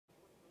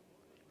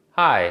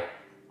Hi,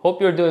 hope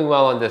you're doing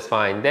well on this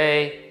fine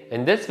day.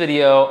 In this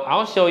video,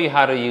 I'll show you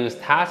how to use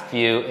Task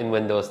View in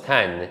Windows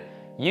 10.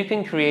 You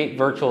can create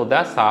virtual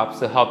desktops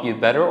to help you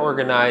better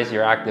organize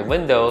your active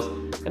windows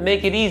and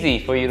make it easy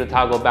for you to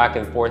toggle back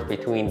and forth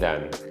between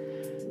them.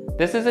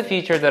 This is a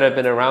feature that has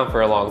been around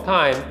for a long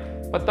time,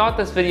 but thought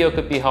this video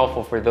could be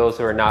helpful for those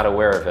who are not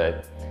aware of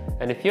it.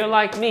 And if you're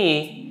like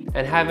me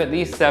and have at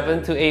least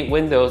 7 to 8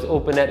 windows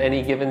open at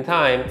any given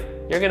time,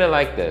 you're gonna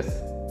like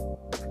this.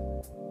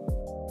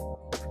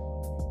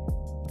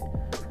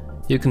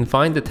 You can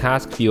find the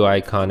Task View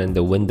icon in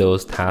the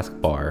Windows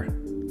taskbar.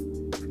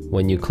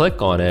 When you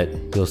click on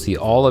it, you'll see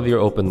all of your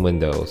open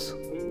windows.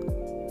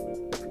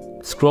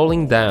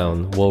 Scrolling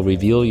down will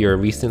reveal your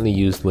recently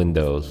used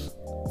windows.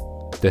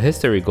 The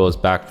history goes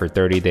back for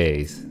 30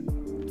 days.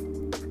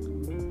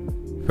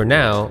 For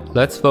now,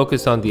 let's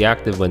focus on the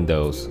active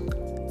windows.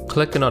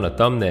 Clicking on a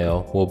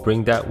thumbnail will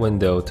bring that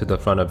window to the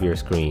front of your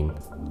screen.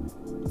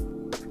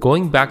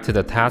 Going back to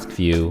the Task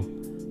View,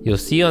 you'll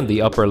see on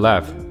the upper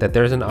left that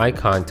there's an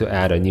icon to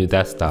add a new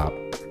desktop.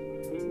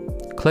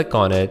 Click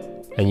on it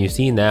and you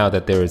see now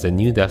that there is a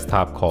new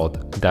desktop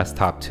called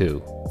Desktop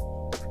 2.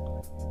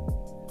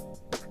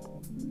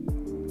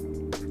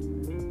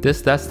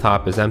 This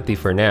desktop is empty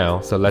for now,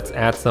 so let's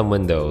add some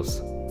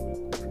windows.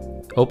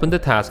 Open the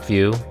Task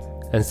View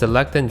and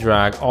select and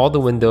drag all the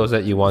windows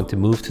that you want to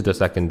move to the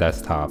second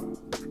desktop.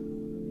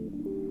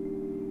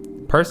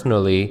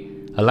 Personally,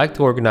 I like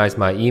to organize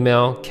my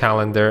email,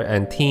 calendar,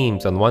 and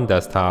Teams on one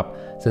desktop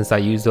since I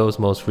use those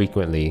most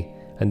frequently,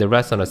 and the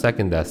rest on a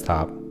second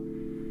desktop.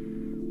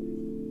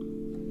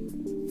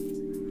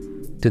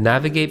 To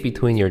navigate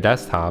between your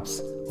desktops,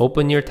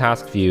 open your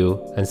Task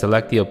View and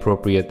select the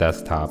appropriate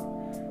desktop.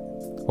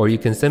 Or you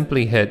can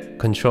simply hit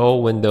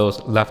Control Windows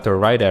left or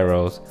right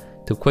arrows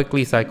to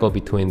quickly cycle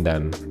between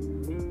them.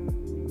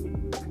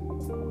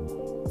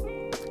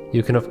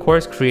 You can of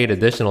course create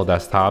additional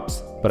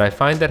desktops, but I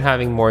find that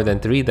having more than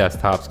 3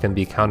 desktops can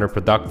be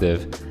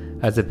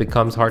counterproductive as it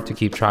becomes hard to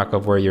keep track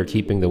of where you're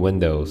keeping the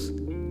windows.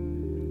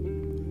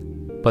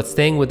 But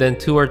staying within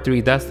 2 or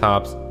 3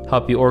 desktops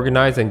help you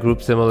organize and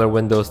group similar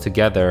windows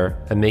together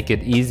and make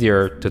it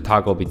easier to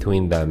toggle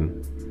between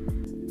them.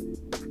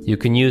 You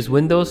can use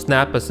Windows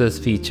Snap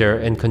Assist feature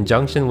in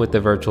conjunction with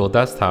the virtual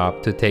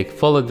desktop to take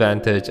full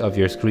advantage of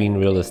your screen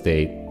real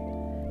estate.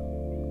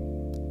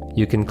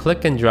 You can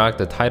click and drag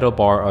the title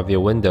bar of your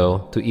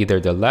window to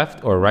either the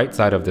left or right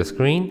side of the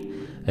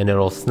screen, and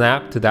it'll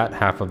snap to that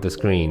half of the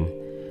screen.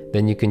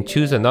 Then you can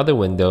choose another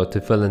window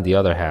to fill in the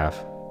other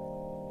half.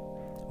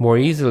 More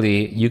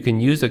easily, you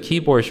can use a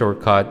keyboard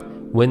shortcut,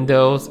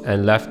 Windows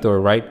and left or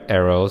right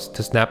arrows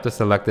to snap the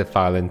selected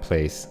file in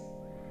place.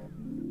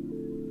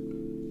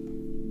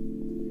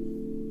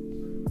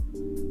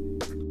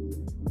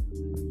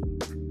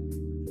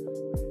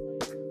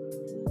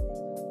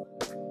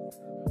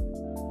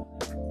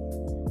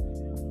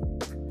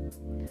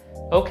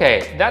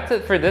 Okay, that's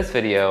it for this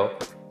video.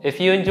 If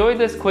you enjoyed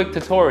this quick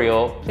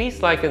tutorial,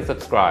 please like and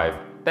subscribe.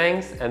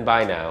 Thanks and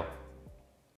bye now.